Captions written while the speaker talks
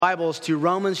Bibles to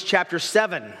Romans chapter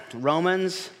 7.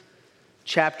 Romans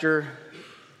chapter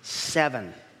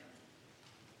 7.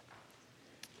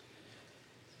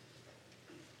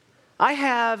 I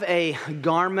have a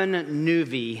Garmin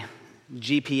Nuvi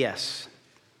GPS.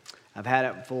 I've had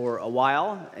it for a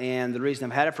while, and the reason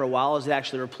I've had it for a while is it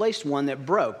actually replaced one that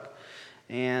broke.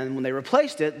 And when they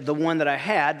replaced it, the one that I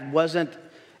had wasn't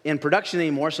in production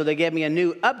anymore, so they gave me a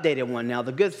new updated one. Now,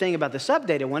 the good thing about this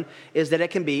updated one is that it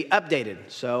can be updated.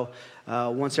 So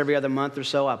once every other month or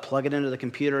so, I plug it into the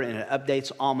computer, and it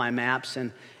updates all my maps,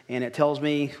 and it tells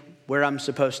me where I'm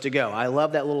supposed to go. I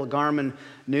love that little Garmin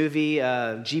Nuvi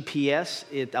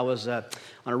GPS. I was on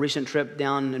a recent trip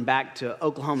down and back to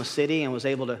Oklahoma City and was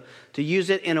able to use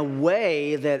it in a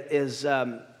way that is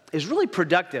really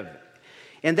productive.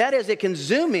 And that is, it can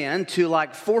zoom in to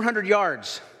like 400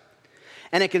 yards.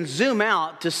 And it can zoom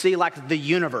out to see like the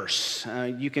universe.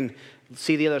 You can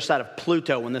see the other side of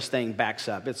Pluto when this thing backs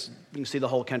up. You can see the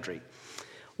whole country.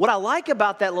 What I like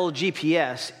about that little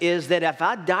GPS is that if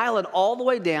I dial it all the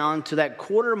way down to that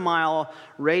quarter-mile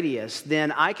radius,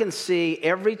 then I can see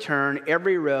every turn,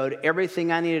 every road,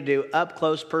 everything I need to do, up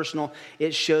close, personal.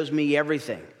 It shows me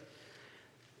everything.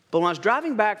 But when I was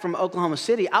driving back from Oklahoma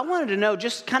City, I wanted to know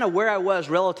just kind of where I was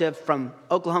relative from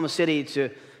Oklahoma City to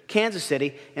Kansas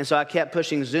City, and so I kept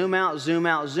pushing zoom out, zoom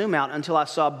out, zoom out until I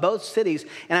saw both cities,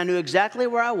 and I knew exactly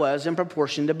where I was in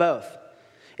proportion to both.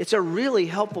 It's a really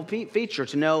helpful feature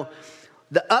to know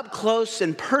the up close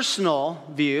and personal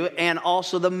view and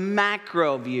also the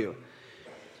macro view.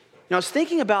 Now, I was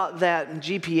thinking about that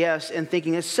GPS and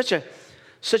thinking it's such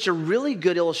a really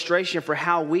good illustration for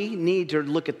how we need to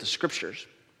look at the Scriptures.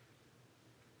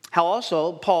 How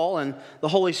also Paul and the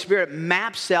Holy Spirit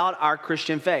maps out our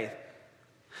Christian faith.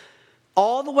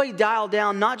 All the way dialed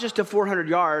down, not just to 400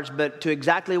 yards, but to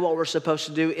exactly what we're supposed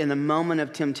to do in the moment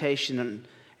of temptation.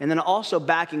 And then also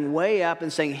backing way up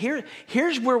and saying,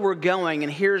 here's where we're going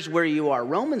and here's where you are.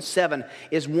 Romans 7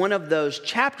 is one of those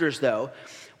chapters, though,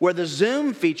 where the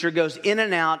zoom feature goes in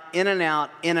and out, in and out,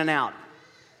 in and out.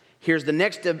 Here's the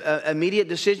next immediate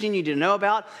decision you need to know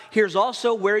about. Here's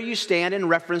also where you stand in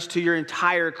reference to your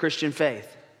entire Christian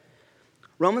faith.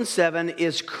 Romans 7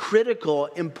 is critical,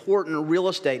 important real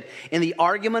estate in the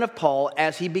argument of Paul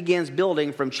as he begins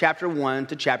building from chapter 1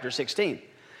 to chapter 16.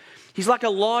 He's like a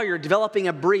lawyer developing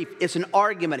a brief. It's an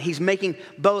argument. He's making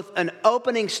both an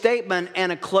opening statement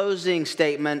and a closing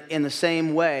statement in the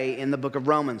same way in the book of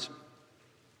Romans.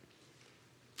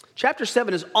 Chapter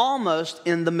 7 is almost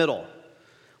in the middle.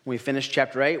 When we finish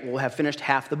chapter 8, we'll have finished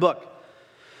half the book.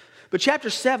 But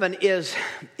chapter 7 is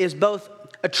both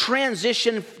a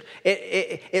transition.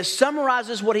 It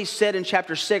summarizes what he said in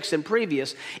chapter 6 and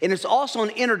previous, and it's also an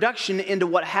introduction into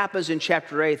what happens in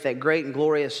chapter 8, that great and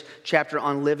glorious chapter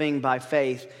on living by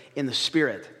faith in the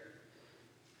Spirit.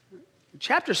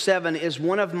 Chapter 7 is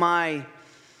one of my,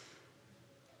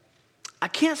 I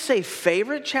can't say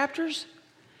favorite chapters.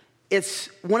 It's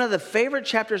one of the favorite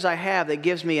chapters I have that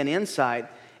gives me an insight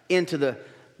into the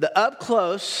up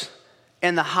close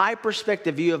and the high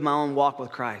perspective view of my own walk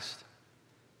with Christ.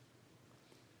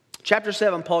 Chapter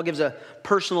 7, Paul gives a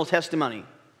personal testimony.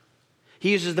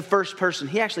 He uses the first person.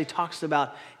 He actually talks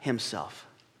about himself.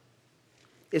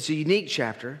 It's a unique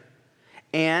chapter,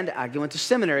 and I went to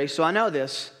seminary, so I know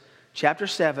this. Chapter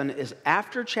 7 is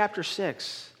after chapter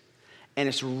 6, and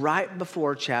it's right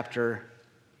before chapter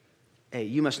 8.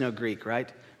 You must know Greek,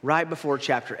 right? Right before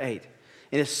chapter 8.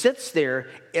 And it sits there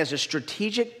as a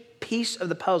strategic piece of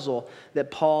the puzzle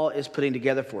that Paul is putting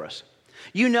together for us.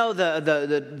 You know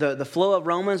the flow of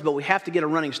Romans, but we have to get a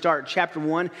running start. Chapter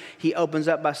 1, he opens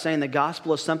up by saying the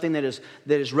gospel is something that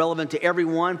is relevant to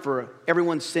everyone, for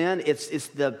everyone's sin. It's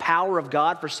the power of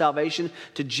God for salvation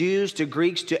to Jews, to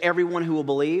Greeks, to everyone who will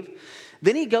believe.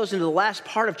 Then he goes into the last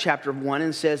part of chapter 1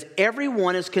 and says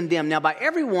everyone is condemned. Now, by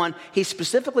everyone, he's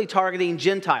specifically targeting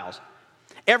Gentiles.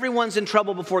 Everyone's in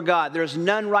trouble before God. There's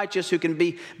none righteous who can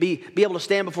be able to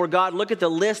stand before God. Look at the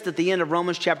list at the end of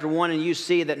Romans chapter 1, and you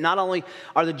see that not only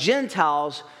are the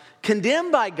Gentiles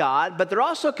condemned by God, but they're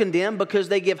also condemned because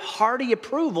they give hearty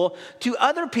approval to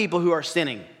other people who are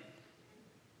sinning.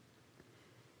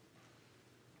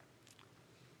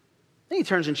 Then he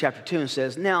turns in chapter 2 and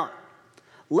says, now,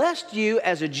 lest you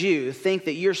as a Jew think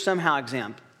that you're somehow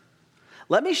exempt,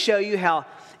 let me show you how,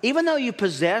 even though you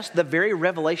possess the very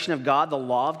revelation of God, the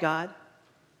law of God,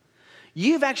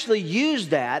 you've actually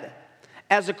used that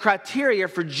as a criteria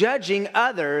for judging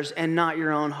others and not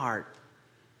your own heart.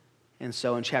 And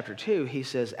so in chapter 2, he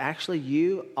says, actually,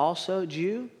 you also,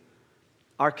 Jew,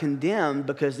 are condemned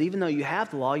because even though you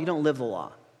have the law, you don't live the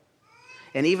law.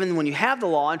 And even when you have the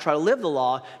law and try to live the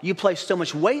law, you place so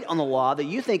much weight on the law that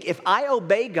you think if I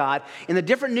obey God in the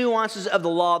different nuances of the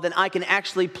law, then I can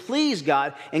actually please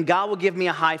God, and God will give me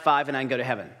a high five and I can go to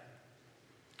heaven.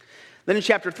 Then in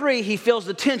chapter 3, he feels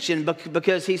the tension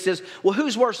because he says, well,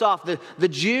 who's worse off? The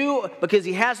Jew because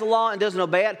he has the law and doesn't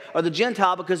obey it, or the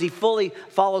Gentile because he fully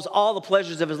follows all the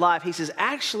pleasures of his life? He says,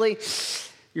 actually,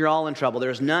 you're all in trouble.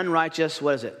 There's none righteous.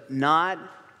 What is it? Not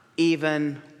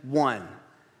even one.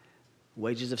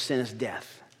 Wages of sin is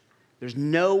death. There's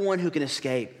no one who can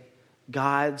escape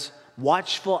God's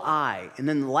watchful eye. And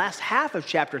then the last half of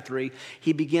chapter 3,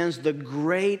 he begins the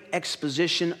great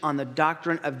exposition on the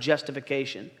doctrine of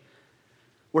justification,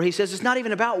 where he says it's not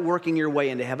even about working your way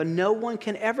into heaven. No one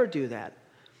can ever do that.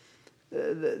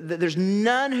 There's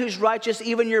none who's righteous.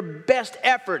 Even your best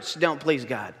efforts don't please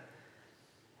God.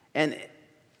 And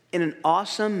in an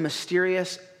awesome,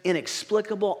 mysterious,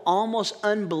 inexplicable, almost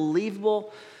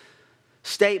unbelievable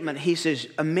statement, he says,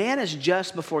 a man is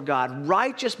just before God,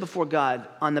 righteous before God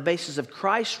on the basis of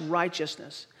Christ's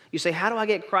righteousness. You say, how do I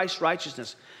get Christ's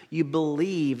righteousness? You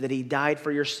believe that he died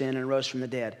for your sin and rose from the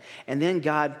dead. And then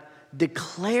God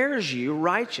declares you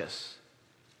righteous.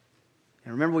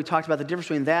 And remember, we talked about the difference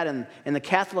between that and the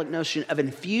Catholic notion of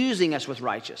infusing us with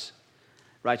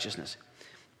righteousness.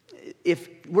 If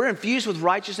we're infused with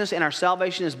righteousness and our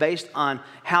salvation is based on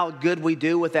how good we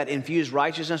do with that infused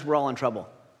righteousness, we're all in trouble.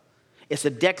 It's a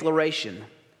declaration.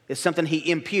 It's something he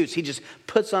imputes. He just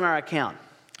puts on our account.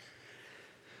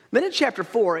 Then in chapter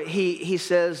 4, he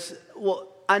says, well,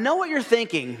 I know what you're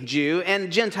thinking, Jew, and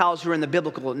Gentiles who are in the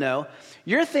biblical know.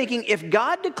 You're thinking if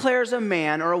God declares a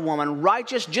man or a woman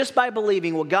righteous just by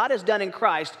believing what God has done in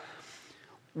Christ,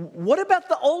 what about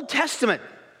the Old Testament?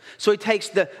 So he takes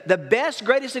the best,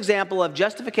 greatest example of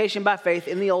justification by faith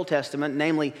in the Old Testament,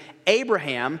 namely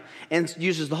Abraham, and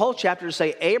uses the whole chapter to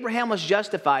say Abraham was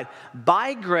justified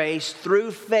by grace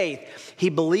through faith. He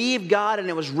believed God and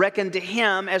it was reckoned to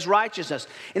him as righteousness.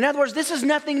 In other words, this is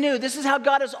nothing new. This is how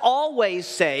God has always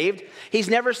saved. He's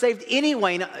never saved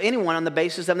anyone on the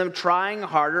basis of them trying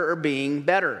harder or being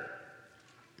better.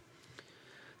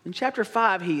 In chapter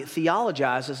 5, he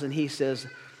theologizes and he says,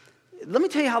 let me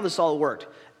tell you how this all worked.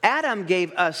 Adam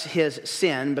gave us his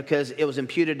sin because it was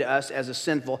imputed to us as a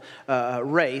sinful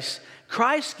race.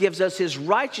 Christ gives us his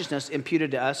righteousness imputed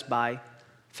to us by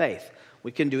faith.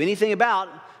 We couldn't do anything about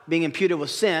being imputed with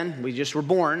sin. We just were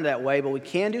born that way, but we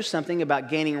can do something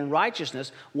about gaining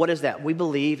righteousness. What is that? We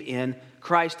believe in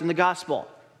Christ and the gospel.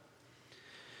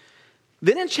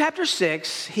 Then in chapter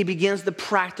 6, he begins the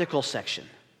practical section.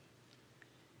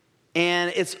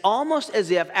 And it's almost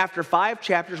as if after 5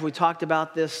 chapters we talked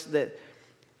about this, that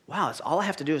wow, it's all I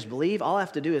have to do is believe. All I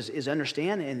have to do is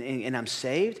understand, and I'm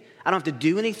saved. I don't have to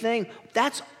do anything.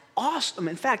 That's awesome.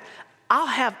 In fact, I'll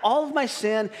have all of my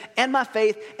sin and my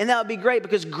faith, and that would be great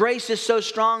because grace is so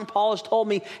strong. Paul has told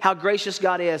me how gracious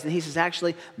God is. And he says,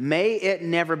 actually, may it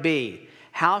never be.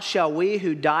 How shall we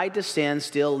who died to sin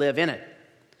still live in it?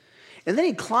 And then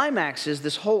he climaxes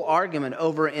this whole argument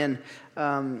over in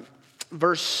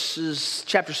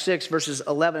chapter 6, verses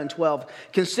 11 and 12.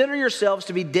 Consider yourselves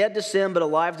to be dead to sin, but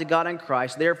alive to God in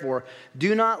Christ. Therefore,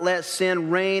 do not let sin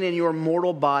reign in your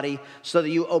mortal body so that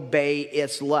you obey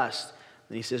its lust.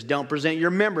 And he says, don't present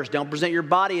your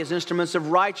body as instruments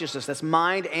of righteousness. That's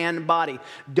mind and body.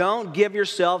 Don't give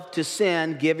yourself to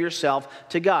sin, give yourself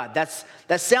to God.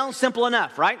 That sounds simple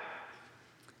enough, right?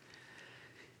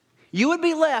 You would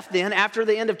be left then, after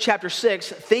the end of chapter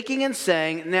 6, thinking and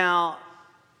saying, now,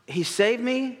 he saved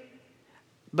me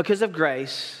because of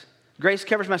grace. Grace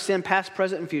covers my sin, past,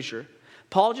 present, and future.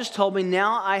 Paul just told me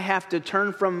now I have to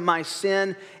turn from my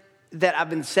sin that I've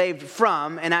been saved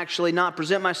from and actually not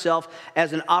present myself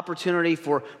as an opportunity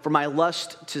for my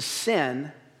lust to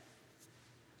sin.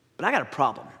 But I got a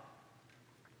problem.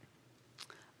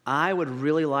 I would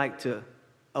really like to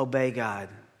obey God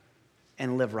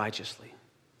and live righteously.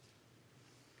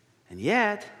 And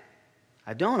yet,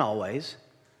 I don't always.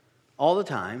 All the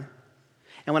time.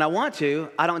 And when I want to,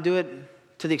 I don't do it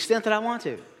to the extent that I want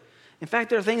to. In fact,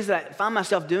 there are things that I find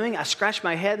myself doing. I scratch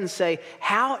my head and say,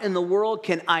 how in the world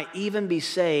can I even be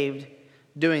saved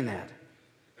doing that?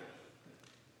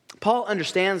 Paul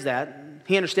understands that.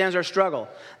 He understands our struggle.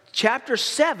 Chapter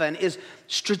 7 is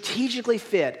strategically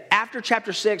fit. After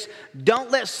chapter 6, don't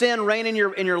let sin reign in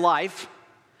your life.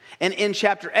 And in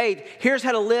chapter 8, here's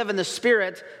how to live in the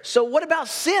Spirit. So what about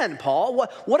sin, Paul?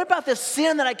 What about this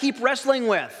sin that I keep wrestling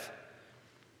with?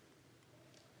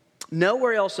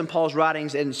 Nowhere else in Paul's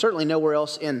writings, and certainly nowhere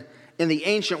else in the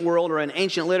ancient world or in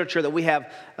ancient literature that we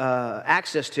have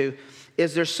access to,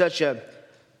 is there such a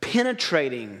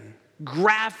penetrating,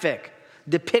 graphic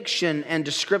depiction and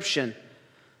description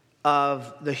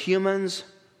of the human's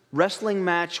wrestling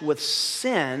match with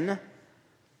sin,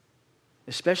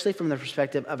 especially from the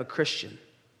perspective of a Christian.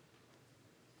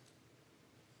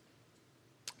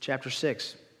 Chapter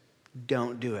 6,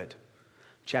 don't do it.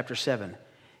 Chapter 7,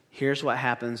 here's what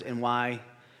happens and why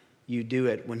you do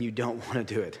it when you don't want to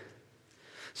do it.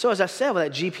 So as I said with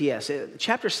that GPS,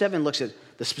 chapter 7 looks at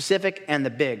the specific and the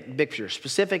big picture,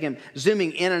 specific and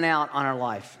zooming in and out on our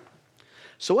life.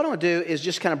 So what I'm going to do is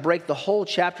just kind of break the whole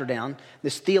chapter down,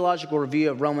 this theological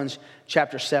review of Romans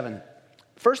chapter 7.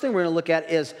 First thing we're going to look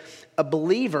at is a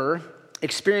believer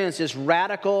experiences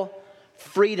radical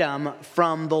freedom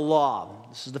from the law.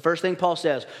 This is the first thing Paul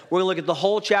says. We're going to look at the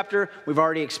whole chapter. We've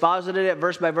already exposited it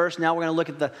verse by verse. Now we're going to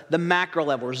look at the macro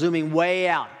level. We're zooming way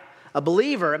out. A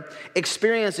believer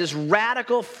experiences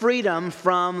radical freedom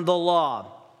from the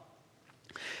law.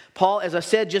 Paul, as I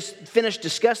said, just finished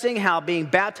discussing how being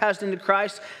baptized into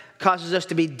Christ causes us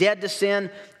to be dead to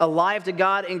sin, alive to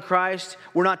God in Christ.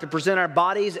 We're not to present our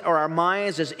bodies or our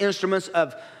minds as instruments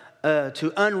of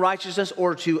to unrighteousness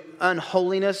or to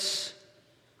unholiness.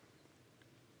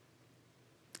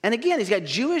 And again, he's got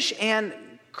Jewish and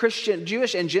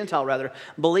Gentile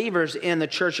believers in the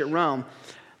church at Rome.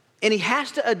 And he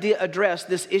has to address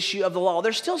this issue of the law.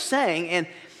 They're still saying, and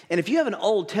if you have an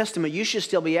Old Testament, you should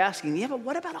still be asking, yeah, but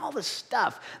what about all this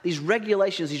stuff, these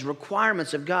regulations, these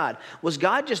requirements of God? Was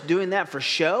God just doing that for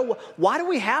show? Why do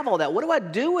we have all that? What do I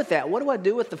do with that? What do I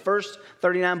do with the first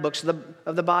 39 books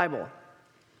of the Bible?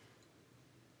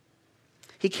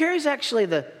 He carries actually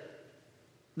the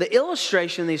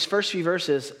illustration in these first few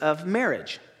verses of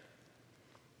marriage.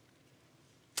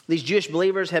 These Jewish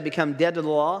believers had become dead to the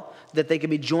law, that they could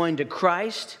be joined to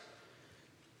Christ.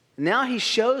 Now he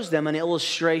shows them an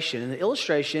illustration. And the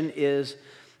illustration is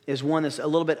one that's a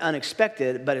little bit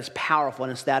unexpected, but it's powerful,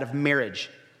 and it's that of marriage.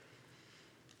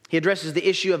 He addresses the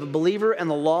issue of a believer and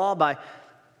the law by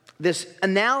this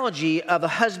analogy of a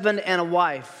husband and a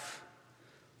wife.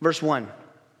 Verse 1.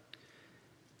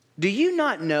 Do you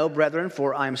not know, brethren,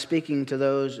 for I am speaking to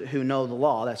those who know the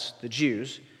law, that's the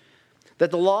Jews,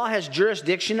 that the law has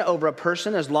jurisdiction over a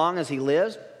person as long as he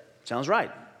lives? Sounds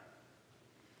right.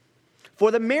 For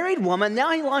the married woman,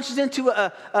 now he launches into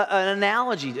an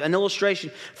analogy, an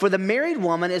illustration. For the married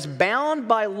woman is bound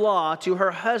by law to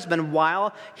her husband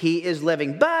while he is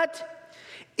living. But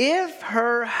if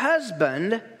her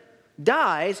husband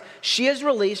dies, she is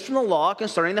released from the law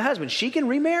concerning the husband. She can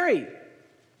remarry.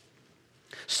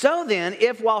 So then,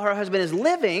 if while her husband is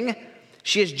living,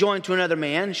 she is joined to another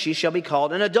man, she shall be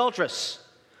called an adulteress.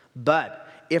 But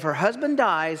if her husband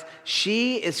dies,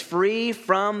 she is free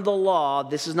from the law.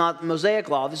 This is not Mosaic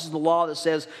law. This is the law that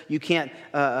says you can't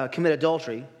commit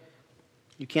adultery.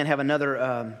 You can't have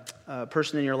another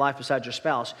person in your life besides your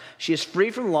spouse. She is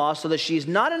free from law so that she is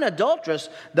not an adulteress,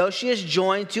 though she is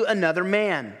joined to another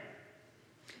man.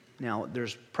 Now,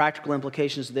 there's practical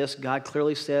implications to this. God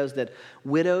clearly says that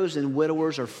widows and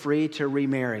widowers are free to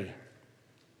remarry.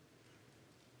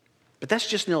 But that's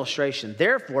just an illustration.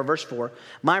 Therefore, verse 4,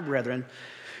 my brethren,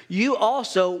 you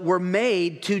also were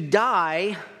made to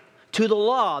die to the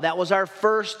law. That was our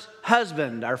first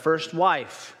husband, our first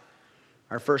wife,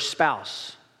 our first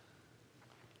spouse.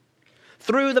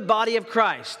 Through the body of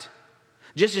Christ.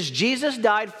 Just as Jesus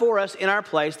died for us in our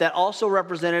place, that also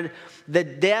represented the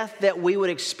death that we would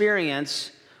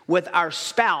experience with our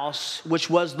spouse, which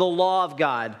was the law of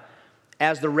God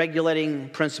as the regulating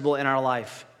principle in our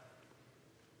life.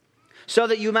 So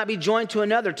that you might be joined to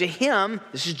another, to him,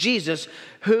 this is Jesus,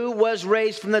 who was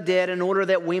raised from the dead in order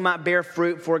that we might bear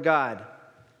fruit for God.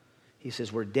 He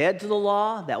says we're dead to the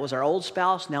law. That was our old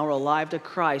spouse. Now we're alive to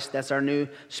Christ. That's our new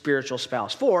spiritual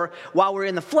spouse. For while we're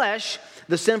in the flesh,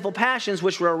 the sinful passions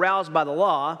which were aroused by the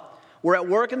law were at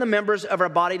work in the members of our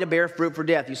body to bear fruit for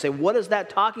death. You say, what is that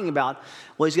talking about?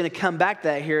 Well, he's going to come back to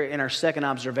that here in our second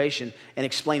observation and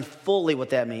explain fully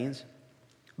what that means.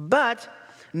 But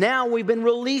now we've been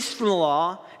released from the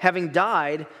law, having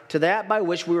died to that by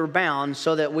which we were bound,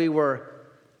 so that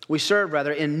we serve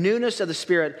in newness of the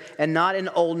Spirit and not in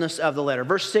oldness of the letter.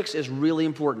 Verse 6 is really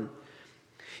important.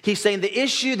 He's saying the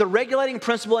issue, the regulating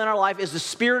principle in our life is the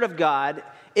Spirit of God.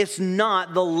 It's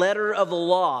not the letter of the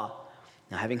law.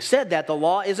 Now, having said that, the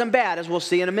law isn't bad, as we'll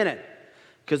see in a minute.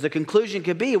 Because the conclusion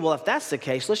could be, well, if that's the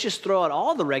case, let's just throw out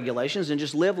all the regulations and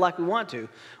just live like we want to,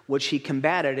 which he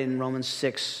combated in Romans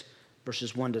 6,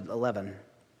 verses 1 to 11.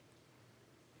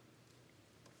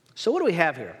 So what do we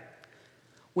have here?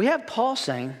 We have Paul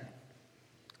saying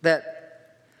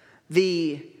that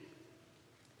the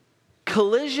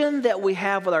collision that we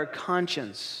have with our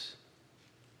conscience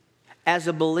as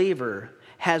a believer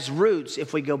has roots,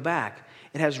 if we go back,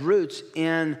 It has roots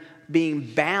in being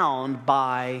bound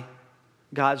by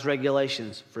God's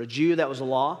regulations. For a Jew, that was the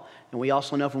law. And we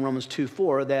also know from Romans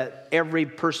 2:4 that every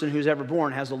person who's ever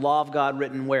born has the law of God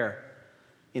written where?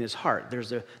 In his heart. There's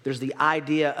the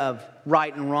idea of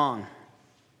right and wrong.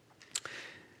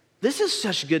 This is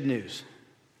such good news.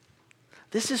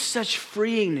 This is such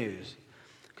freeing news.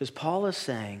 Because Paul is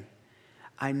saying,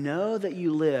 I know that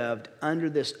you lived under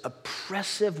this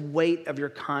oppressive weight of your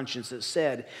conscience that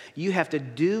said you have to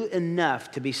do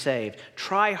enough to be saved.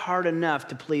 Try hard enough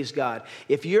to please God.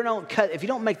 If you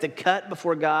don't make the cut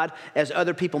before God as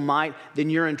other people might, then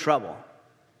you're in trouble.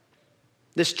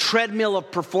 This treadmill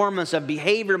of performance, of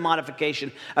behavior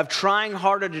modification, of trying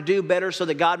harder to do better so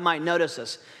that God might notice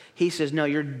us. He says, no,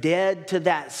 you're dead to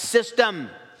that system.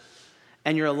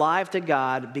 And you're alive to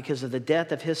God because of the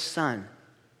death of his Son.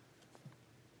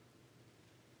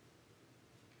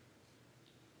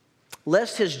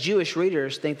 Lest his Jewish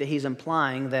readers think that he's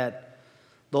implying that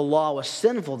the law was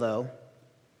sinful, though,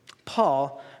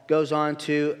 Paul goes on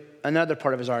to another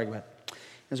part of his argument.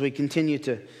 As we continue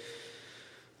to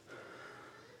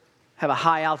have a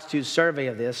high-altitude survey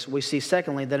of this, we see,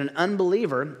 secondly, that an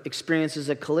unbeliever experiences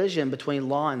a collision between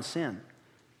law and sin.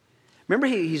 Remember,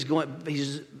 he's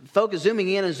zooming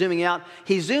in and zooming out.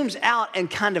 He zooms out and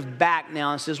kind of back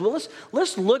now and says, well,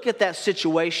 let's look at that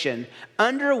situation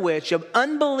under which an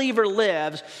unbeliever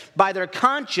lives by their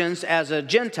conscience as a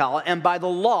Gentile and by the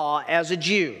law as a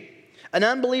Jew. An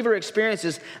unbeliever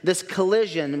experiences this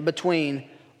collision between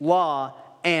law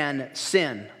and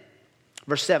sin.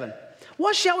 Verse 7.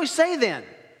 What shall we say then?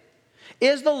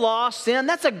 Is the law sin?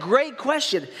 That's a great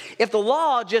question. If the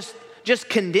law just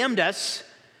condemned us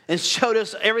and showed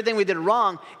us everything we did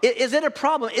wrong, is it a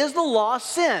problem? Is the law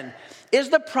sin? Is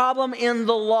the problem in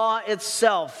the law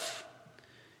itself?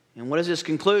 And what is his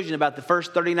conclusion about the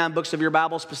first 39 books of your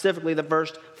Bible, specifically the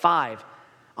first 5?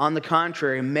 On the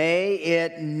contrary, may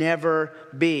it never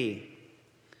be.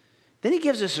 Then he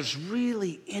gives us this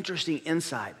really interesting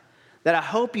insight that I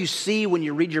hope you see when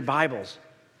you read your Bibles.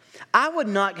 I would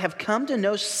not have come to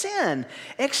know sin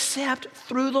except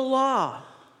through the law.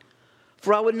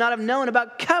 For I would not have known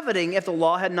about coveting if the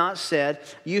law had not said,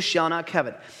 you shall not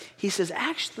covet. He says,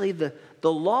 actually, the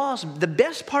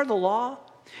best part of the law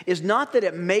is not that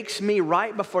it makes me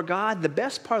right before God. The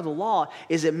best part of the law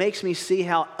is it makes me see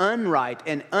how unright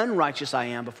and unrighteous I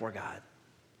am before God.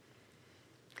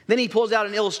 Then he pulls out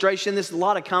an illustration. There's a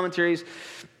lot of commentaries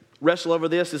wrestle over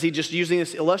this. Is he just using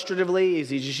this illustratively? Is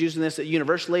he just using this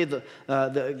universally?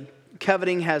 The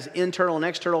coveting has internal and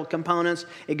external components.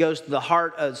 It goes to the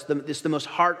heart. It's the most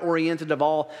heart-oriented of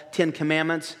all 10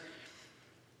 commandments.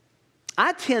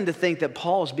 I tend to think that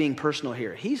Paul is being personal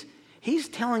here. He's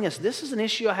telling us this is an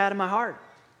issue I had in my heart.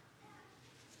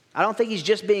 I don't think he's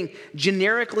just being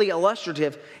generically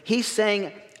illustrative. He's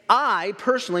saying, I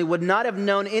personally would not have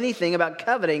known anything about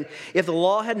coveting if the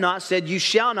law had not said, you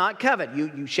shall not covet.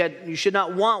 You should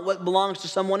not want what belongs to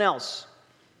someone else.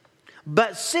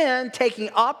 But sin, taking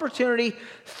opportunity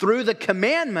through the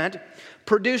commandment,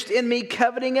 produced in me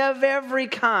coveting of every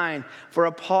kind. For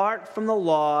apart from the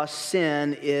law,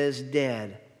 sin is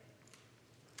dead.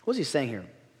 What's he saying here?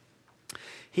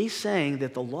 He's saying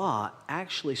that the law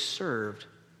actually served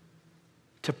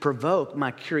to provoke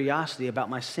my curiosity about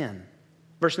my sin.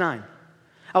 Verse 9.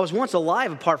 I was once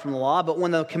alive apart from the law, but when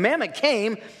the commandment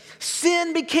came,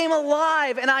 sin became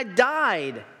alive and I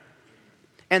died.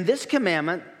 And this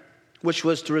commandment, which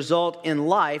was to result in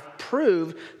life,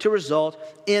 proved to result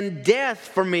in death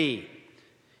for me.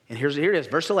 And here it is,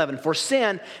 verse 11. For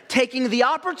sin, taking the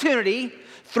opportunity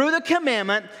through the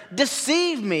commandment,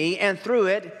 deceived me, and through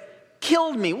it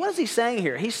killed me. What is he saying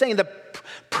here? He's saying the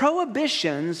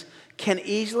prohibitions can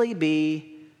easily be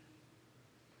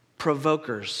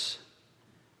provokers.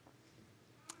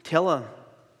 Tell a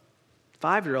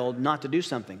 5-year-old not to do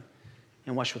something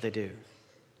and watch what they do.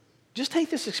 Just take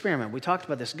this experiment. We talked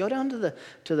about this. Go down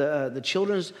to the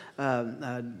children's.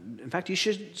 In fact, you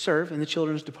should serve in the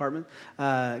children's department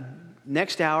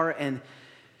next hour and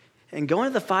go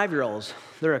into the 5-year-olds.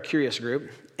 They're a curious group,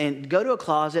 and go to a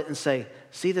closet and say,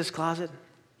 "See this closet?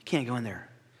 You can't go in there.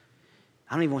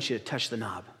 I don't even want you to touch the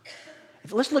knob.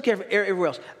 Let's look everywhere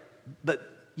else, but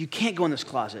you can't go in this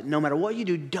closet. No matter what you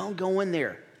do, don't go in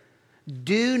there.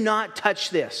 Do not touch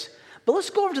this. But let's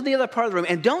go over to the other part of the room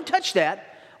and don't touch that."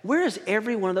 Where is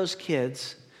every one of those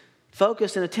kids'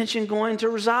 focus and attention going to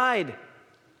reside?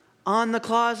 On the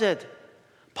closet.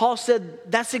 Paul said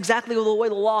that's exactly the way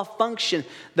the law functions.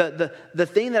 The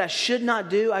thing that I should not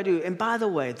do, I do. And by the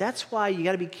way, that's why you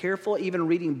got to be careful even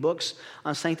reading books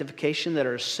on sanctification that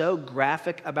are so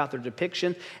graphic about their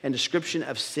depiction and description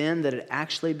of sin that it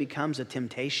actually becomes a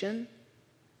temptation.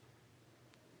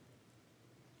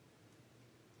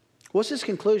 What's his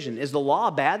conclusion? Is the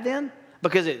law bad then?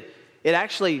 Because it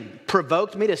actually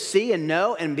provoked me to see and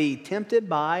know and be tempted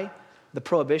by the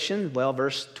prohibition? Well,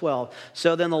 verse 12.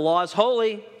 So then the law is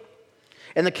holy,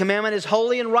 and the commandment is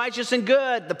holy and righteous and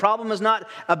good. The problem is not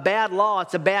a bad law,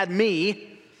 it's a bad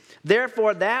me.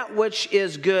 Therefore, that which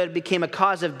is good became a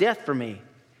cause of death for me.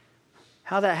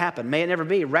 How that happened? May it never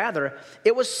be. Rather,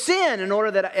 it was sin in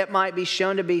order that it might be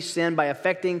shown to be sin by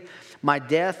affecting my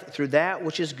death through that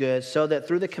which is good, so that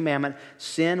through the commandment,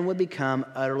 sin would become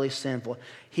utterly sinful.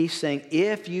 He's saying,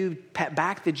 if you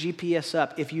back the GPS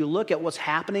up, if you look at what's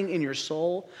happening in your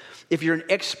soul, if you're an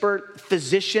expert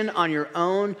physician on your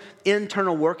own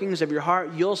internal workings of your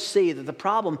heart, you'll see that the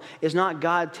problem is not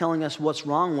God telling us what's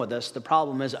wrong with us. The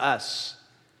problem is us.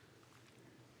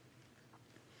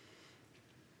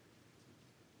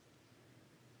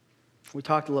 We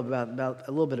talked a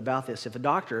little bit about this. If a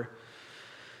doctor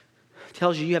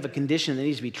tells you have a condition that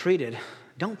needs to be treated,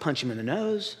 don't punch him in the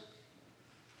nose.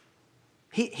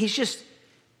 He's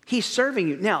serving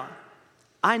you. Now,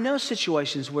 I know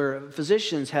situations where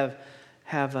physicians have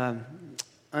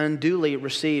unduly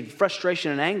received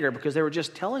frustration and anger because they were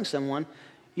just telling someone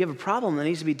you have a problem that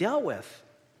needs to be dealt with.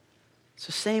 It's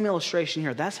the same illustration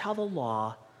here. That's how the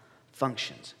law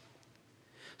functions.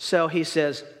 So he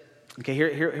says, okay,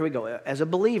 here we go. As a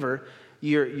believer,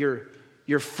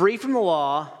 you're free from the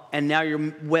law, and now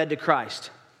you're wed to Christ.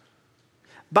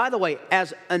 By the way,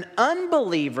 as an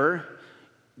unbeliever,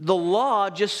 the law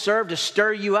just served to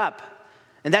stir you up.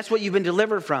 And that's what you've been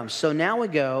delivered from. So now we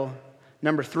go,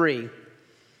 number 3,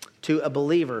 to a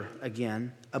believer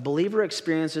again. A believer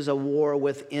experiences a war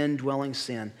with indwelling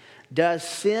sin. Does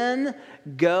sin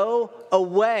go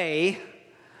away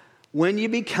when you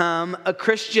become a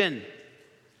Christian?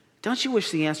 Don't you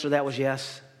wish the answer to that was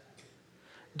yes?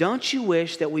 Don't you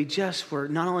wish that we just were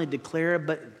not only declared,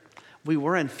 but we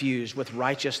were infused with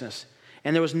righteousness,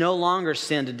 and there was no longer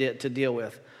sin to deal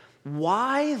with?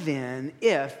 Why then,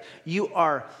 if you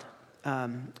are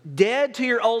dead to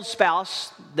your old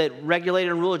spouse that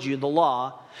regulated and ruled you, the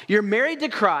law, you're married to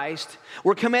Christ,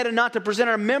 we're commanded not to present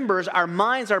our members, our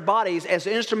minds, our bodies as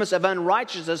instruments of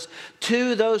unrighteousness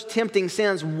to those tempting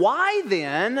sins, why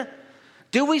then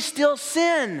do we still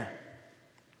sin?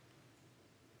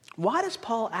 Why does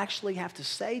Paul actually have to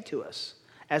say to us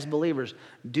as believers,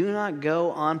 do not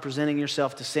go on presenting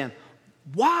yourself to sin?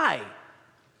 Why?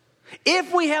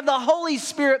 If we have the Holy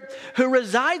Spirit who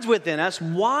resides within us,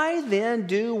 why then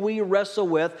do we wrestle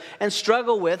with and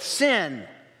struggle with sin?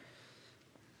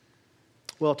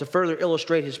 Well, to further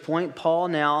illustrate his point, Paul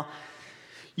now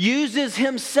uses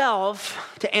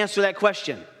himself to answer that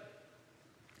question.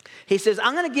 He says,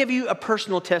 I'm going to give you a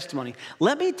personal testimony.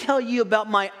 Let me tell you about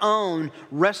my own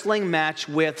wrestling match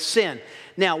with sin.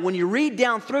 Now, when you read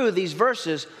down through these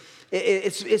verses,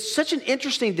 it's such an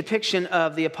interesting depiction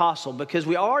of the apostle, because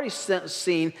we already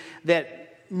seen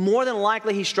that more than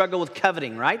likely he struggled with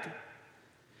coveting, right?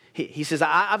 He says,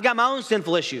 I've got my own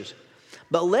sinful issues.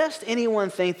 But lest anyone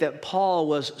think that Paul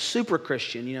was super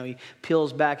Christian, he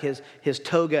peels back his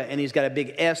toga and he's got a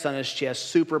big S on his chest,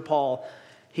 super Paul.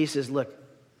 He says, look,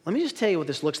 let me just tell you what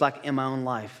this looks like in my own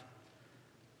life.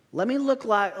 Let me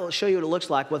show you what it looks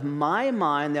like with my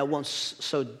mind that wants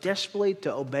so desperately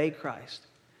to obey Christ,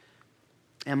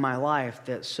 and my life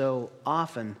that so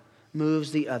often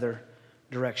moves the other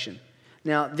direction.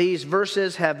 Now, these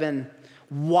verses have been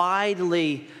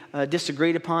widely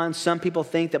disagreed upon. Some people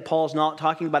think that Paul's not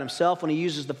talking about himself when he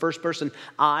uses the first person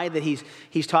I, that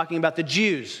he's talking about the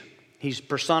Jews. He's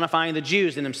personifying the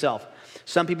Jews in himself.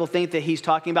 Some people think that he's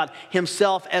talking about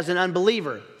himself as an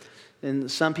unbeliever. And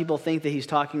some people think that he's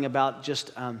talking about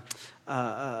just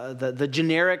the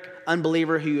generic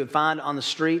unbeliever who you would find on the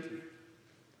street.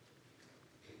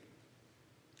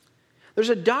 There's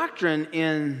a doctrine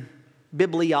in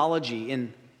bibliology,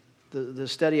 in the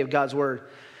study of God's Word,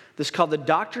 that's called the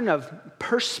doctrine of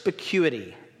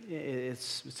perspicuity.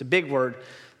 It's a big word.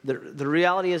 The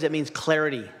reality is it means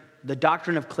clarity. The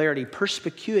doctrine of clarity.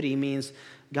 Perspicuity means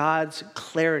God's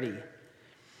clarity.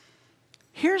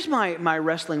 Here's my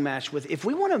wrestling match with, if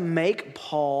we want to make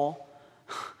Paul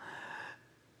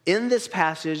in this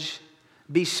passage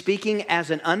be speaking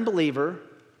as an unbeliever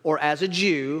or as a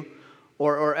Jew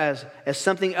or as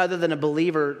something other than a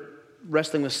believer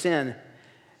wrestling with sin,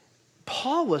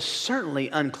 Paul was certainly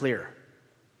unclear.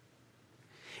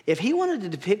 If he wanted to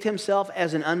depict himself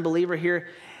as an unbeliever here,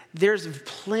 there's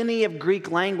plenty of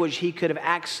Greek language he could have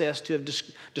accessed to have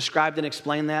described and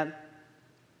explained that.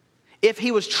 If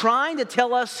he was trying to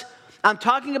tell us, I'm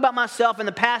talking about myself in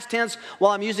the past tense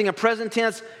while I'm using a present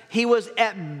tense, he was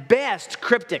at best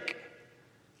cryptic.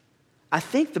 I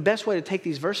think the best way to take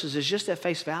these verses is just at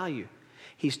face value.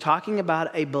 He's talking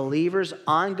about a believer's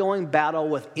ongoing battle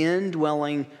with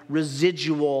indwelling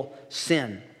residual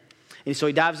sin. And so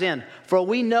he dives in. For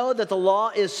we know that the law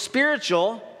is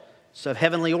spiritual, so of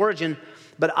heavenly origin,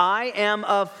 but I am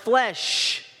of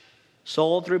flesh,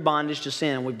 sold through bondage to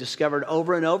sin. We've discovered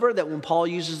over and over that when Paul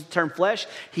uses the term flesh,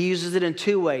 he uses it in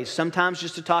two ways. Sometimes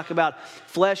just to talk about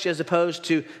flesh as opposed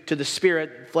to the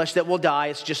spirit, flesh that will die.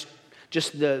 It's just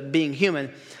the being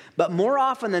human. But more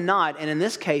often than not, and in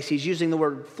this case, he's using the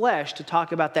word flesh to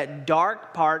talk about that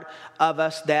dark part of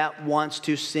us that wants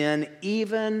to sin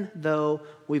even though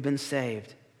we've been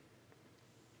saved.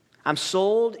 I'm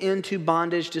sold into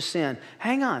bondage to sin.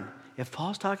 Hang on. If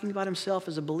Paul's talking about himself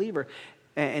as a believer,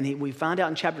 and we find out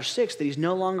in chapter 6 that he's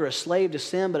no longer a slave to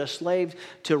sin, but a slave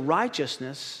to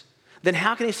righteousness, then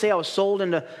how can he say I was sold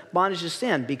into bondage to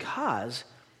sin? Because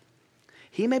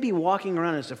he may be walking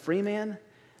around as a free man,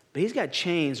 but he's got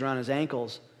chains around his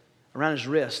ankles, around his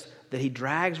wrists, that he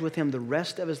drags with him the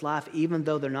rest of his life, even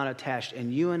though they're not attached.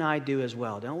 And you and I do as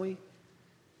well, don't we?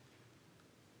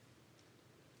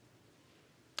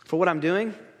 For what I'm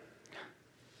doing,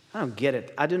 I don't get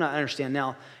it. I do not understand.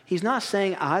 Now, he's not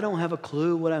saying I don't have a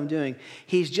clue what I'm doing.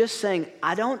 He's just saying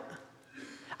I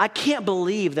can't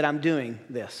believe that I'm doing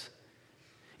this.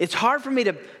 It's hard for me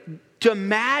to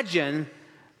imagine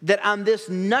that I'm this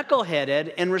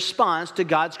knuckleheaded in response to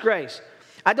God's grace.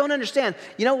 I don't understand.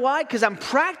 You know why? Because I'm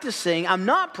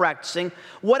not practicing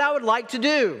what I would like to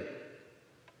do.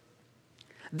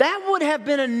 That would have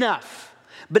been enough.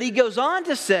 But he goes on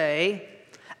to say,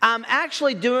 I'm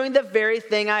actually doing the very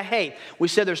thing I hate. We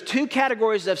said there's two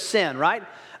categories of sin, right?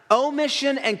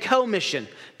 Omission and commission.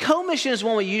 Commission is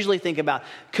one we usually think about.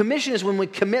 Commission is when we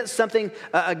commit something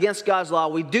against God's law.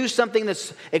 We do something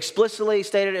that's explicitly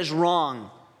stated as wrong.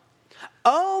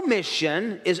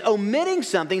 Omission is omitting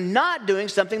something, not doing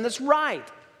something that's right.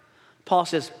 Paul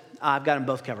says, I've got them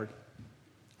both covered.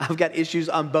 I've got issues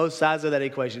on both sides of that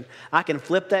equation. I can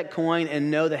flip that coin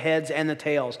and know the heads and the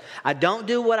tails. I don't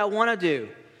do what I want to do.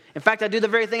 In fact, I do the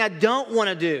very thing I don't want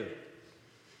to do.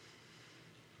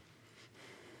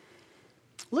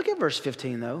 Look at verse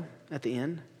 15, though, at the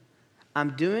end.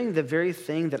 I'm doing the very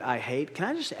thing that I hate. Can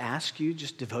I just ask you,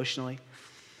 just devotionally,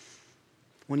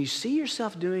 when you see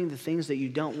yourself doing the things that you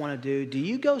don't want to do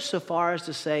you go so far as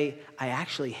to say, I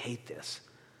actually hate this?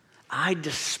 I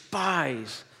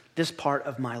despise this part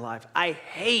of my life. I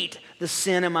hate the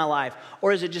sin in my life.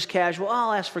 Or is it just casual? Oh,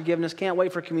 I'll ask forgiveness, can't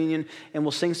wait for communion, and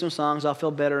we'll sing some songs, I'll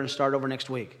feel better and start over next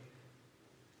week.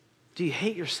 Do you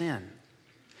hate your sin?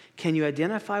 Can you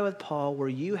identify with Paul where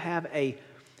you have a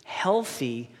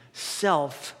healthy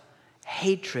self-hatred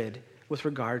with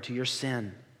regard to your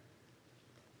sin?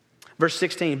 Verse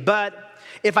 16, but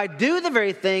if I do the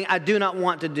very thing I do not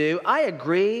want to do, I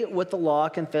agree with the law,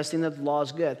 confessing that the law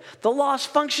is good. The law is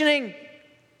functioning.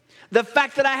 The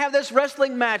fact that I have this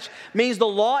wrestling match means the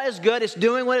law is good. It's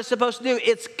doing what it's supposed to do.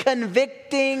 It's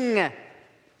convicting.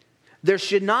 There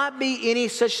should not be any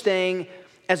such thing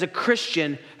as a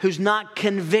Christian who's not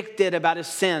convicted about his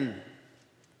sin.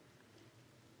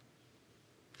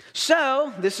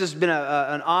 So, this has been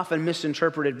an often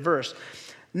misinterpreted verse.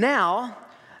 Now,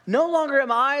 no longer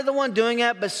am I the one doing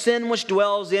it, but sin which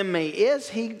dwells in me. Is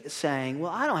he saying,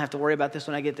 well, I don't have to worry about this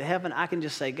when I get to heaven. I can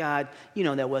just say, God, you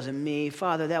know that wasn't me.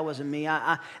 Father, that wasn't me.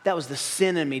 That was the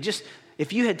sin in me. Just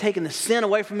if you had taken the sin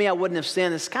away from me, I wouldn't have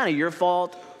sinned. It's kind of your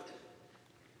fault.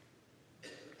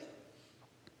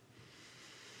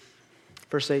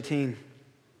 Verse 18,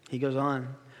 he goes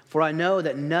on. For I know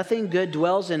that nothing good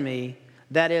dwells in me,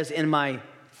 that is, in my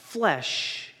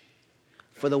flesh.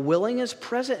 For the willing is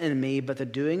present in me, but the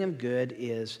doing of good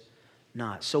is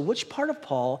not. So which part of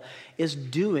Paul is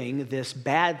doing this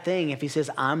bad thing if he says,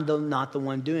 I'm not the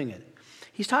one doing it?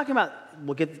 He's talking about,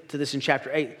 we'll get to this in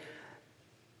chapter 8,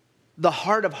 the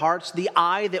heart of hearts, the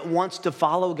eye that wants to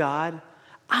follow God.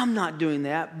 I'm not doing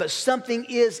that, but something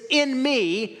is in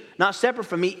me, not separate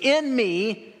from me, in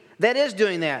me that is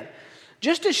doing that.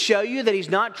 Just to show you that he's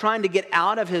not trying to get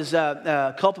out of his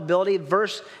culpability,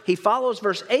 he follows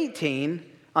verse 18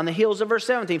 on the heels of verse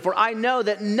 17. For I know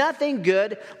that nothing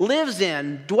good lives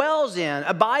in, dwells in,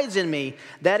 abides in me,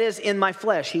 that is in my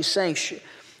flesh. He's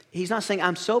not saying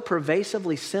I'm so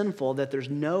pervasively sinful that there's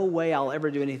no way I'll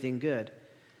ever do anything good.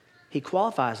 He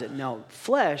qualifies it. No,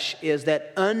 flesh is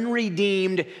that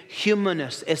unredeemed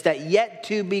humanness. It's that yet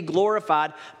to be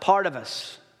glorified part of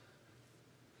us.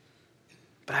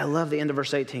 But I love the end of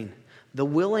verse 18. The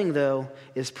willing, though,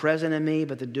 is present in me,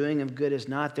 but the doing of good is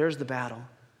not. There's the battle.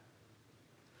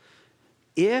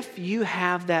 If you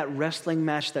have that wrestling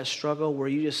match, that struggle where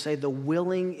you just say the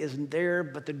willing is there,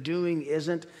 but the doing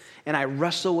isn't, and I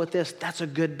wrestle with this, that's a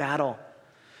good battle.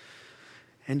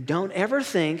 And don't ever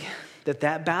think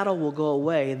that battle will go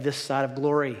away this side of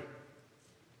glory.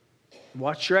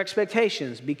 Watch your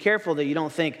expectations. Be careful that you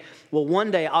don't think, well,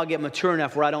 one day I'll get mature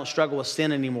enough where I don't struggle with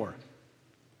sin anymore.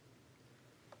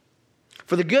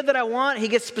 For the good that I want, he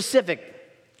gets specific.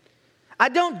 I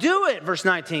don't do it, verse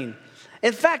 19.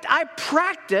 In fact, I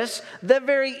practice the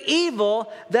very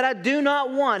evil that I do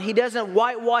not want. He doesn't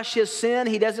whitewash his sin.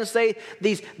 He doesn't say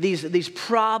these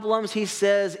problems. He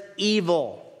says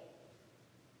evil.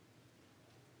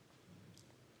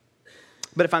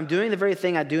 But if I'm doing the very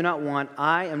thing I do not want,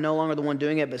 I am no longer the one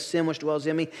doing it, but sin which dwells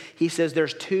in me. He says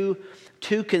there's two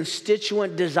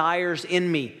constituent desires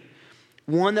in me.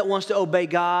 One that wants to obey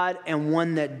God and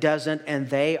one that doesn't, and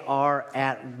they are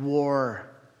at war.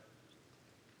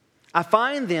 I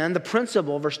find then the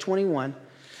principle, verse 21,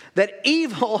 that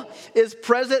evil is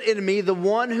present in me, the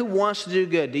one who wants to do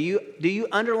good. Do you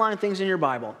underline things in your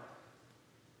Bible?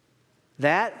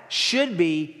 That should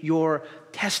be your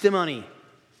testimony.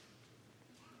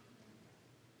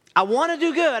 I want to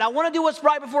do good. I want to do what's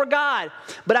right before God.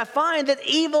 But I find that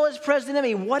evil is present in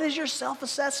me. What is your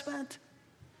self-assessment?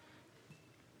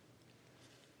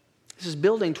 This is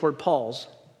building toward Paul's.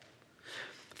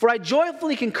 For I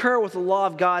joyfully concur with the law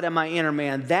of God in my inner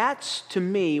man. That's, to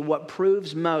me, what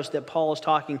proves most that Paul is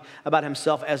talking about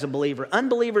himself as a believer.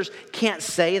 Unbelievers can't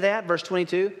say that, verse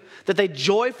 22, that they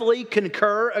joyfully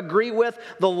concur, agree with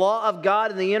the law of God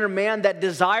in the inner man, that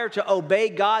desire to obey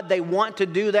God. They want to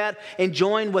do that and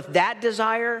join with that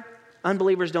desire.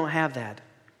 Unbelievers don't have that.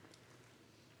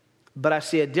 But I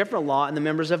see a different law in the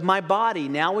members of my body.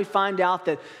 Now we find out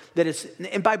that it's,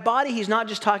 and by body, he's not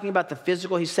just talking about the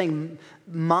physical. He's saying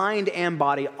mind and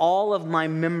body, all of my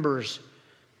members.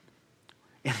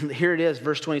 And here it is,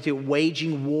 verse 22,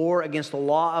 waging war against the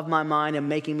law of my mind and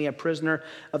making me a prisoner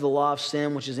of the law of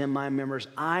sin, which is in my members.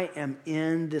 I am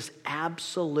in this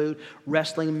absolute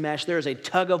wrestling mesh. There is a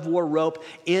tug of war rope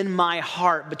in my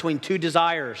heart between two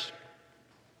desires.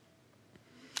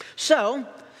 So,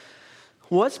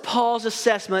 what's Paul's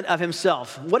assessment of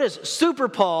himself? What is Super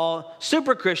Paul,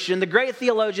 Super Christian, the great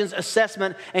theologian's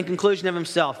assessment and conclusion of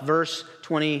himself? Verse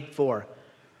 24.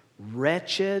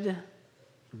 Wretched,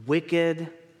 wicked,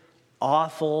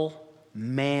 awful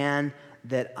man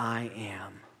that I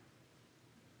am.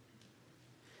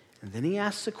 And then he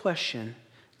asks a question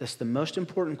that's the most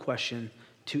important question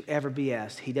to ever be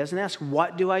asked. He doesn't ask,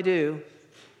 what do I do?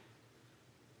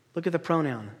 Look at the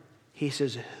pronoun. He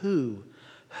says, who?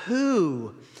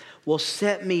 Who will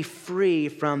set me free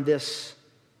from this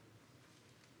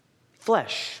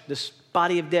flesh, this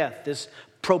body of death, this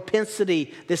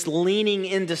propensity, this leaning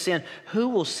into sin? Who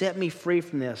will set me free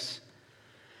from this?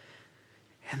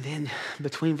 And then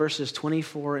between verses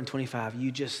 24 and 25,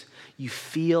 you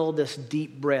feel this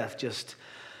deep breath just,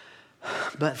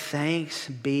 but thanks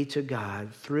be to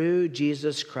God through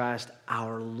Jesus Christ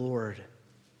our Lord.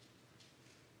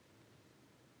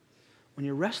 When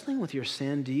you're wrestling with your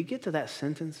sin, do you get to that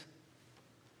sentence?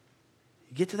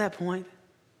 You get to that point?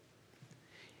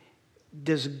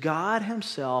 Does God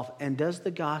himself and does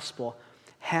the gospel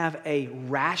have a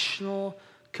rational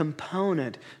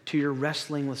component to your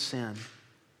wrestling with sin?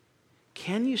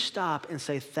 Can you stop and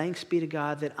say, thanks be to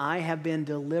God that I have been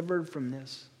delivered from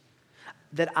this,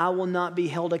 that I will not be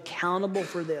held accountable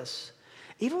for this?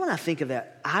 Even when I think of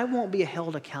that, I won't be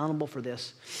held accountable for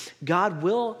this. God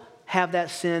will have that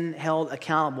sin held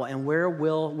accountable. And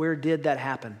where did that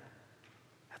happen?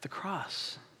 At the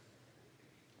cross.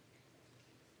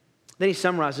 Then he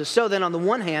summarizes, so then on the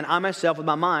one hand, I myself with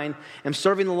my mind am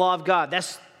serving the law of God.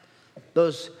 That's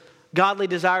those godly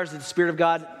desires that the Spirit of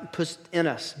God puts in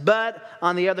us. But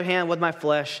on the other hand, with my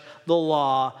flesh, the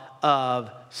law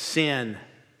of sin.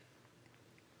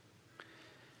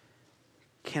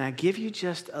 Can I give you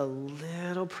just a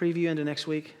little preview into next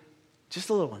week? Just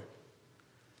a little one.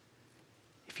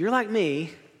 If you're like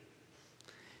me,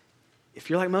 if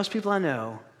you're like most people I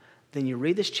know, then you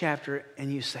read this chapter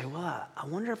and you say, well, I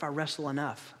wonder if I wrestle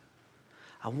enough.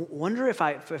 I wonder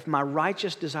if my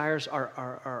righteous desires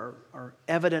are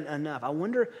evident enough. I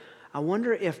wonder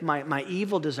if my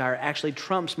evil desire actually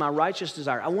trumps my righteous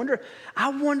desire. I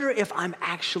wonder if I'm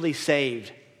actually saved.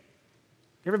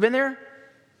 You ever been there?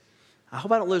 I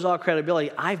hope I don't lose all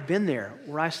credibility. I've been there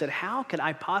where I said, how could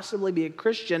I possibly be a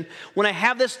Christian when I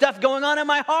have this stuff going on in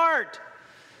my heart?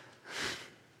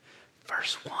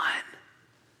 Verse 1.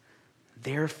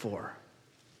 Therefore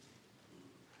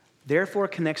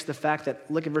connects the fact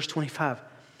that, look at verse 25.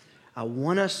 I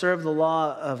want to serve the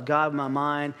law of God with my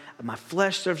mind. My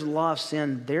flesh serves the law of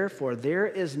sin. Therefore, there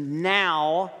is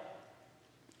now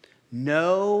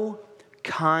no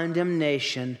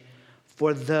condemnation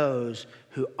for those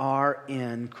who are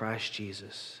in Christ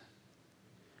Jesus.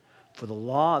 For the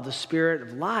law of the Spirit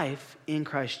of life in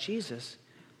Christ Jesus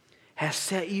has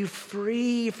set you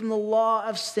free from the law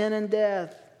of sin and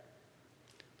death.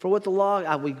 For what the law,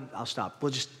 I'll stop.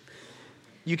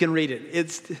 You can read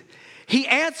it. He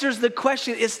answers the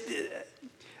question.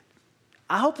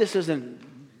 I hope this isn't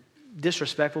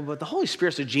disrespectful, but the Holy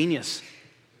Spirit's a genius.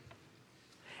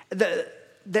 That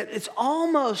it's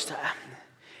almost,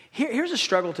 here's a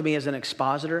struggle to me as an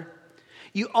expositor.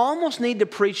 You almost need to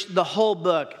preach the whole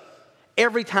book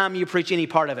every time you preach any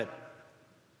part of it.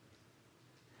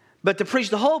 But to preach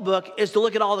the whole book is to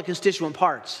look at all the constituent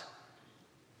parts.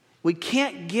 We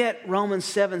can't get Romans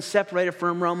 7 separated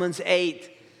from Romans 8.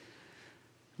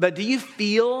 But do you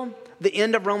feel the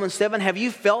end of Romans 7? Have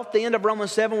you felt the end of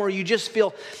Romans 7 where you just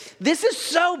feel, this is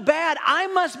so bad, I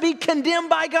must be condemned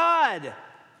by God.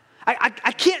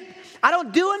 I can't, I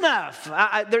don't do enough.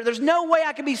 There's no way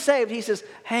I can be saved. He says,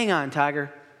 hang on,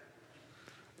 Tiger.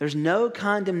 There's no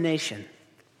condemnation.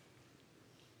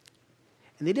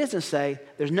 And he doesn't say,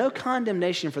 there's no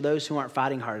condemnation for those who aren't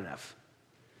fighting hard enough.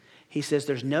 He says,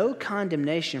 there's no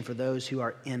condemnation for those who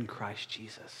are in Christ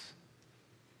Jesus.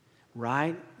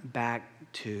 Right back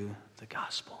to the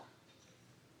gospel.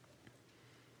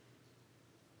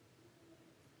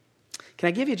 Can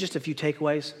I give you just a few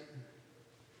takeaways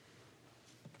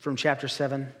from chapter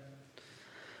 7?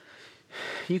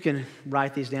 You can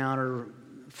write these down or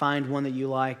find one that you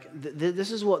like.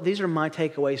 These are my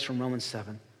takeaways from Romans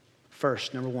 7.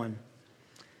 First, number one,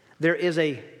 there is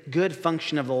a good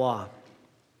function of the law.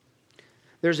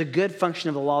 There's a good function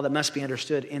of the law that must be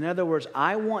understood. In other words,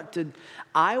 I want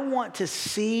to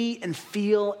see and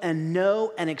feel and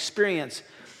know and experience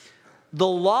the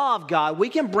law of God. We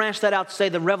can branch that out to say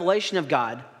the revelation of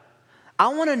God. I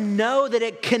want to know that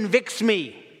it convicts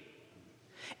me.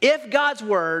 If God's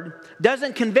word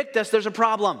doesn't convict us, there's a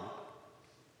problem.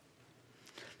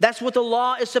 That's what the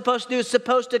law is supposed to do. It's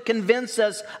supposed to convince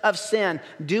us of sin.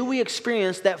 Do we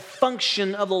experience that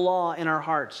function of the law in our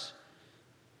hearts?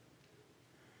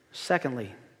 Secondly,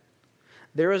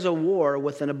 there is a war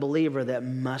within a believer that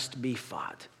must be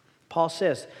fought. Paul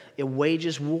says, it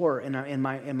wages war in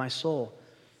my soul,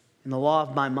 in the law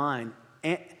of my mind.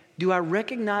 And do I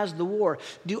recognize the war?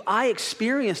 Do I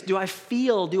experience, do I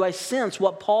feel, do I sense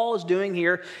what Paul is doing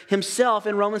here himself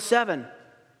in Romans 7?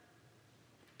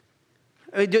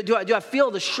 I mean, do I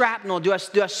feel the shrapnel? Do I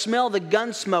smell the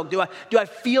gun smoke? Do I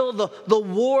feel the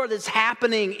war that's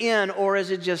happening in, or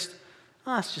is it just,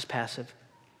 it's just passive?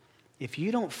 If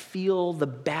you don't feel the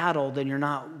battle, then you're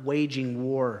not waging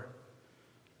war.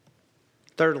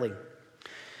 Thirdly,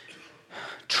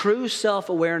 true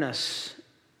self-awareness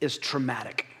is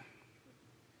traumatic.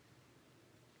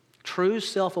 True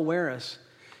self-awareness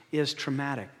is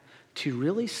traumatic. To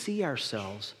really see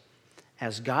ourselves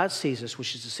as God sees us,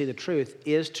 which is to see the truth,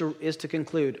 is to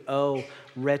conclude, oh,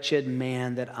 wretched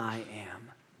man that I am.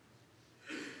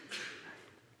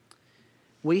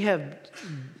 We have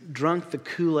drunk the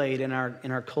Kool-Aid in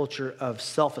our culture of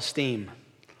self-esteem.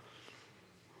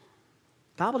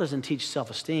 The Bible doesn't teach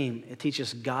self-esteem, it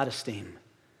teaches God-esteem.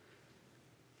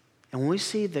 And when we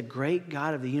see the great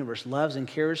God of the universe loves and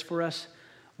cares for us,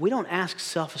 we don't ask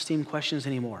self-esteem questions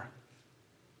anymore.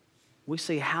 We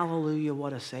say, hallelujah,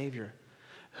 what a Savior.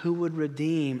 Who would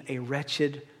redeem a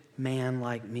wretched man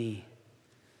like me?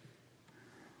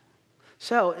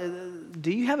 So,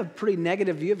 do you have a pretty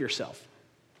negative view of yourself?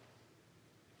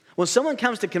 When someone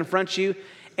comes to confront you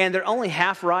and they're only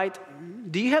half right,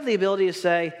 do you have the ability to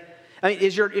say,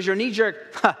 is your knee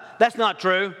jerk, that's not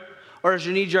true? Or is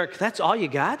your knee jerk, that's all you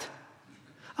got?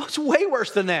 Oh, it's way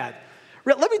worse than that.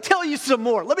 Let me tell you some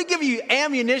more. Let me give you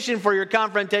ammunition for your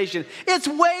confrontation. It's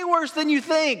way worse than you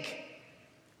think.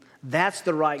 That's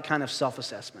the right kind of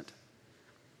self-assessment.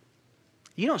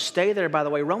 You don't stay there, by the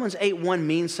way. Romans 8:1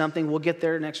 means something. We'll get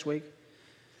there next week.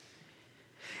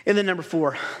 And then number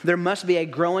 4, there must be a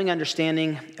growing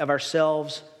understanding of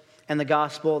ourselves and the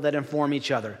gospel that inform each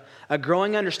other. A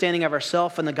growing understanding of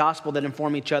ourselves and the gospel that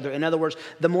inform each other. In other words,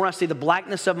 the more I see the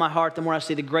blackness of my heart, the more I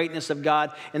see the greatness of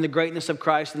God and the greatness of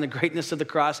Christ and the greatness of the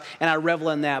cross, and I revel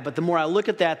in that. But the more I look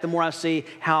at that, the more I see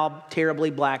how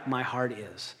terribly black my heart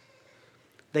is.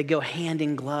 They go hand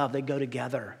in glove. They go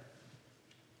together.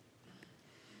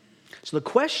 So the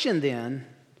question then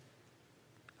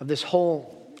of this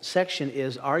whole section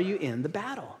is, are you in the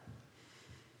battle?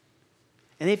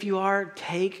 And if you are,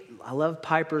 I love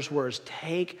Piper's words,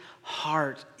 take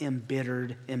heart,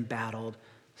 embittered, embattled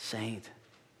saint.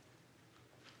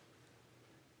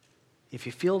 If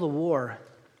you feel the war,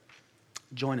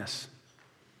 join us.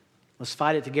 Let's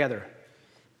fight it together.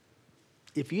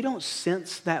 If you don't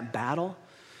sense that battle,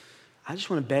 I just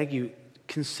want to beg you,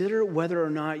 consider whether or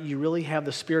not you really have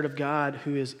the Spirit of God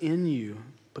who is in you,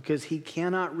 because he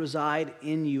cannot reside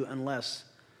in you unless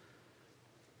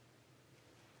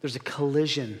there's a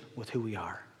collision with who we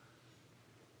are.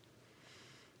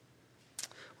 I'm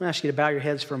going to ask you to bow your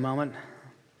heads for a moment.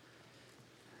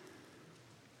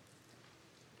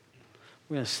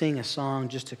 We're going to sing a song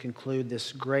just to conclude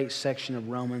this great section of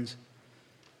Romans.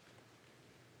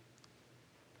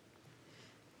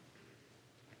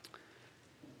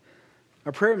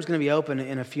 Our prayer room is going to be open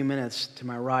in a few minutes to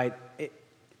my right.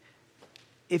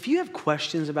 If you have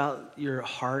questions about your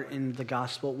heart in the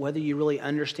gospel, whether you really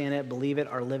understand it, believe it,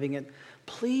 or living it,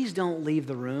 please don't leave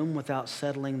the room without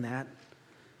settling that,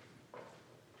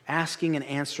 asking and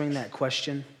answering that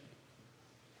question.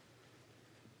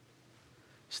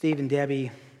 Steve and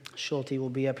Debbie Schulte will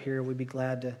be up here. We'd be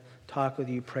glad to talk with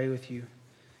you, pray with you.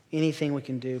 Anything we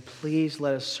can do, please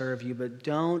let us serve you, but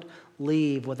don't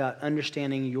leave without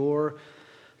understanding your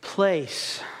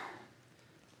place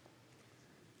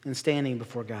in standing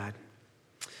before God.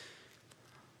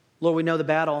 Lord, we know the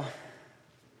battle.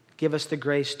 Give us the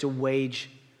grace to wage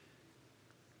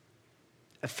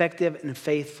effective and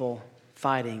faithful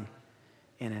fighting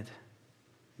in it,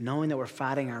 knowing that we're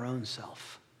fighting our own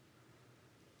self.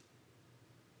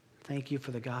 Thank you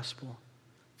for the gospel.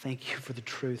 Thank you for the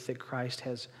truth that Christ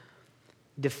has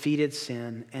defeated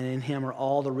sin, and in him are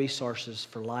all the resources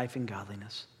for life and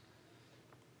godliness.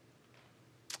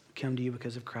 We come to you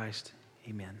because of Christ.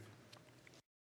 Amen.